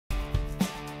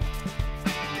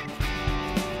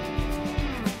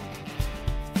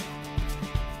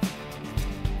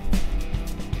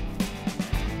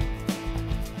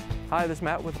Hi, this is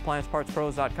Matt with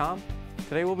AppliancePartsPros.com.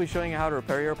 Today we'll be showing you how to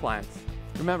repair your appliance.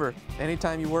 Remember,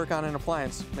 anytime you work on an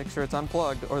appliance, make sure it's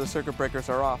unplugged or the circuit breakers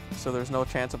are off so there's no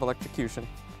chance of electrocution.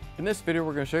 In this video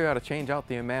we're going to show you how to change out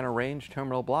the Amana range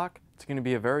terminal block. It's going to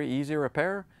be a very easy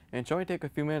repair and it's only take a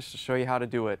few minutes to show you how to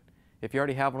do it. If you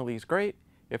already have one of these, great.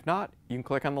 If not, you can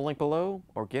click on the link below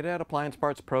or get it at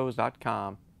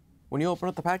AppliancePartsPros.com. When you open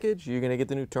up the package, you're going to get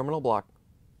the new terminal block.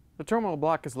 The terminal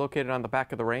block is located on the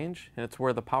back of the range and it's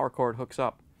where the power cord hooks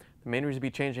up. The main reason to be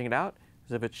changing it out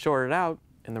is if it's shorted out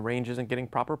and the range isn't getting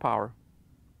proper power.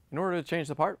 In order to change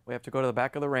the part, we have to go to the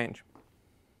back of the range.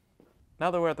 Now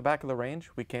that we're at the back of the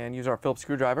range, we can use our Phillips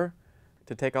screwdriver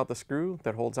to take out the screw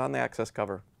that holds on the access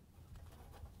cover.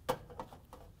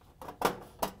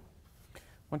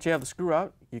 Once you have the screw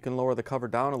out, you can lower the cover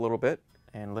down a little bit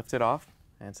and lift it off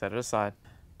and set it aside.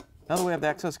 Now that we have the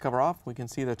access cover off, we can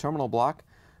see the terminal block.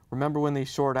 Remember when these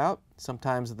short out,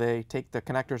 sometimes they take the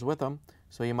connectors with them,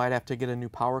 so you might have to get a new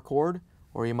power cord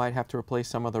or you might have to replace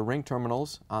some of the ring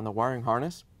terminals on the wiring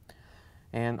harness.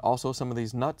 And also some of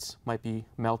these nuts might be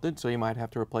melted, so you might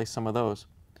have to replace some of those.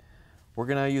 We're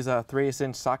going to use a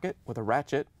 3/8" socket with a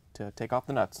ratchet to take off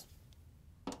the nuts.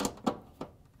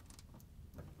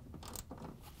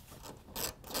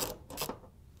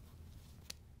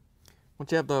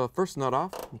 Once you have the first nut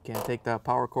off, you can take the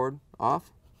power cord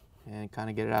off and kind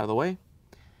of get it out of the way.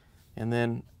 And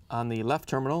then on the left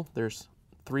terminal, there's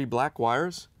 3 black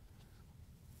wires.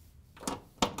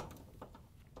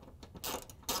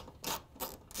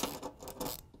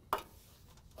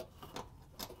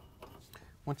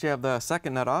 Once you have the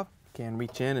second nut off, you can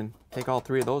reach in and take all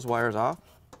 3 of those wires off.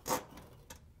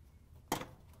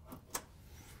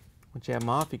 Once you have them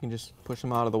off, you can just push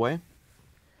them out of the way.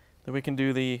 Then we can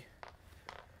do the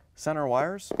center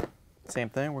wires. Same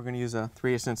thing, we're going to use a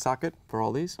 3/8" socket for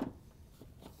all these.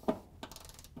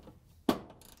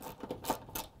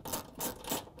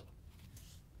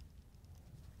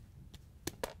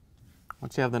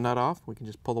 Once you have the nut off, we can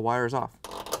just pull the wires off.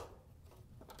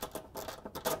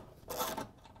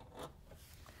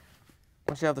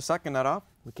 Once you have the second nut off,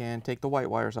 we can take the white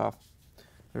wires off.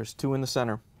 There's 2 in the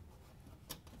center.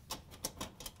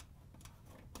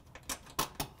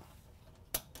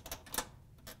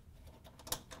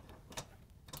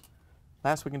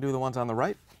 Last, we can do the ones on the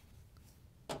right.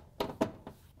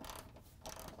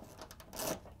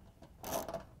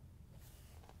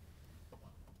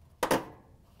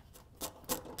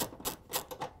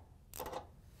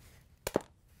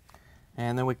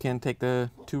 And then we can take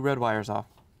the 2 red wires off.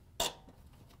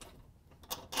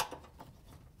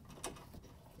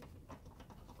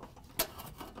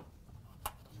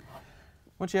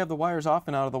 Once you have the wires off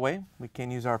and out of the way, we can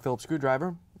use our Phillips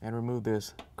screwdriver and remove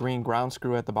this green ground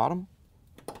screw at the bottom.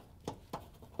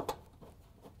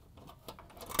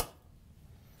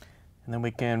 And then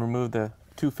we can remove the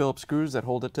 2 Phillips screws that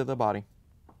hold it to the body.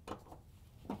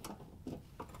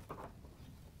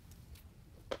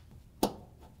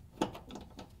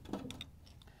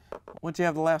 Once you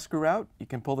have the last screw out, you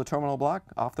can pull the terminal block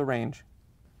off the range.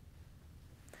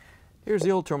 Here's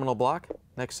the old terminal block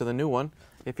next to the new one.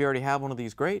 If you already have one of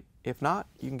these, great. If not,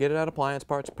 you can get it at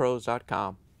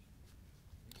AppliancePartsPros.com.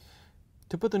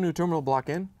 To put the new terminal block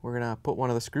in, we're going to put one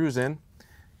of the screws in,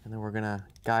 and then we're going to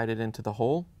guide it into the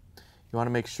hole. You want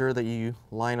to make sure that you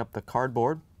line up the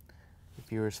cardboard.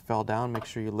 If yours fell down, make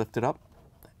sure you lift it up.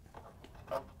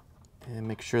 And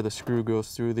make sure the screw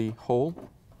goes through the hole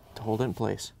to hold it in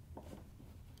place.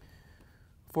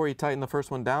 Before you tighten the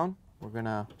first one down, we're going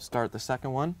to start the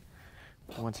second one.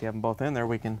 And once you have them both in there,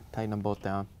 we can tighten them both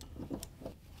down.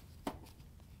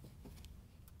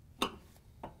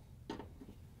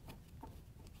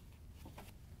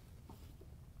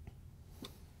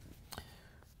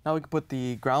 Now we can put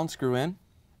the ground screw in.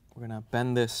 We're going to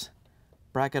bend this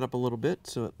bracket up a little bit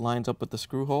so it lines up with the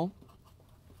screw hole.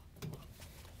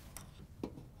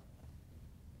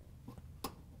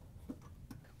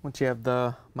 Once you have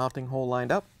the mounting hole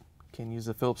lined up, you can use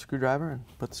the Phillips screwdriver and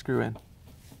put the screw in.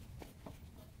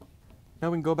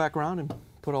 Now we can go back around and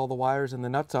put all the wires and the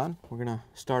nuts on. We're going to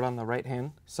start on the right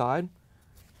hand side.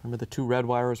 Remember the 2 red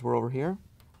wires were over here.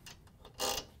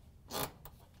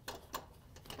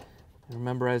 And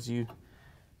remember, as you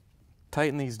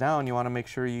tighten these down, you want to make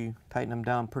sure you tighten them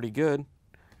down pretty good.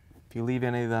 If you leave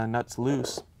any of the nuts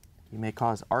loose, you may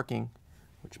cause arcing,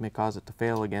 which may cause it to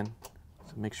fail again.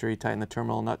 So make sure you tighten the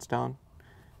terminal nuts down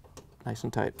nice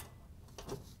and tight.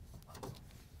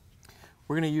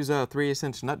 We're going to use a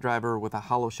 3/8" nut driver with a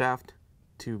hollow shaft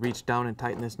to reach down and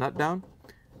tighten this nut down,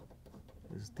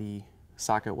 as the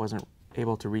socket wasn't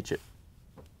able to reach it.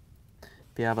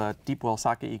 If you have a deep well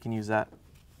socket, you can use that.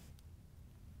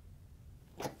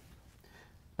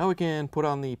 Now we can put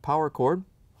on the power cord.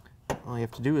 All you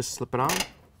have to do is slip it on,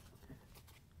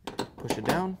 push it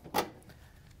down,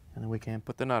 and then we can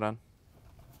put the nut on.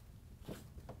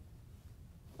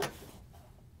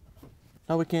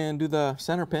 Now we can do the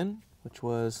center pin, which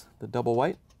was the double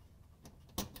white.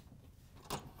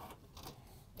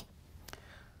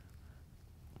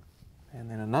 And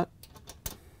then a nut.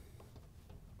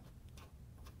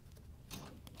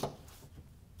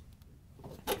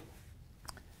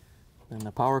 Then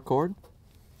the power cord.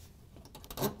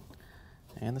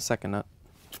 And the second nut.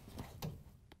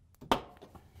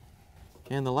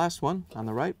 And the last one on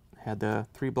the right had the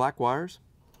 3 black wires.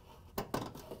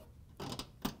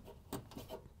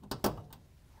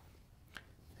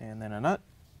 And then a nut.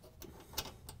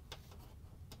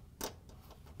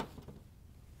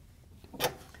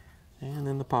 And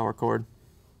then the power cord.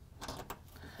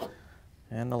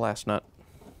 And the last nut.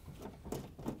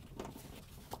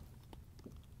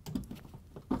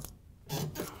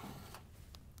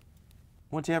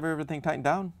 Once you have everything tightened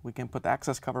down, we can put the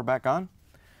access cover back on.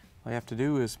 All you have to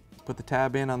do is put the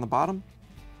tab in on the bottom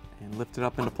and lift it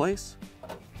up into place.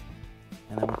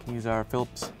 And then we can use our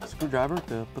Phillips screwdriver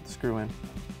to put the screw in.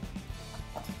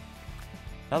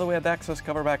 Now that we have the access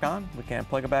cover back on, we can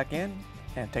plug it back in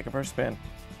and take it for a spin.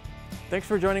 Thanks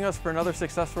for joining us for another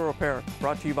successful repair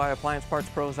brought to you by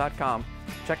AppliancePartsPros.com.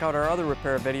 Check out our other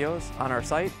repair videos on our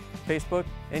site, Facebook,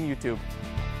 and YouTube.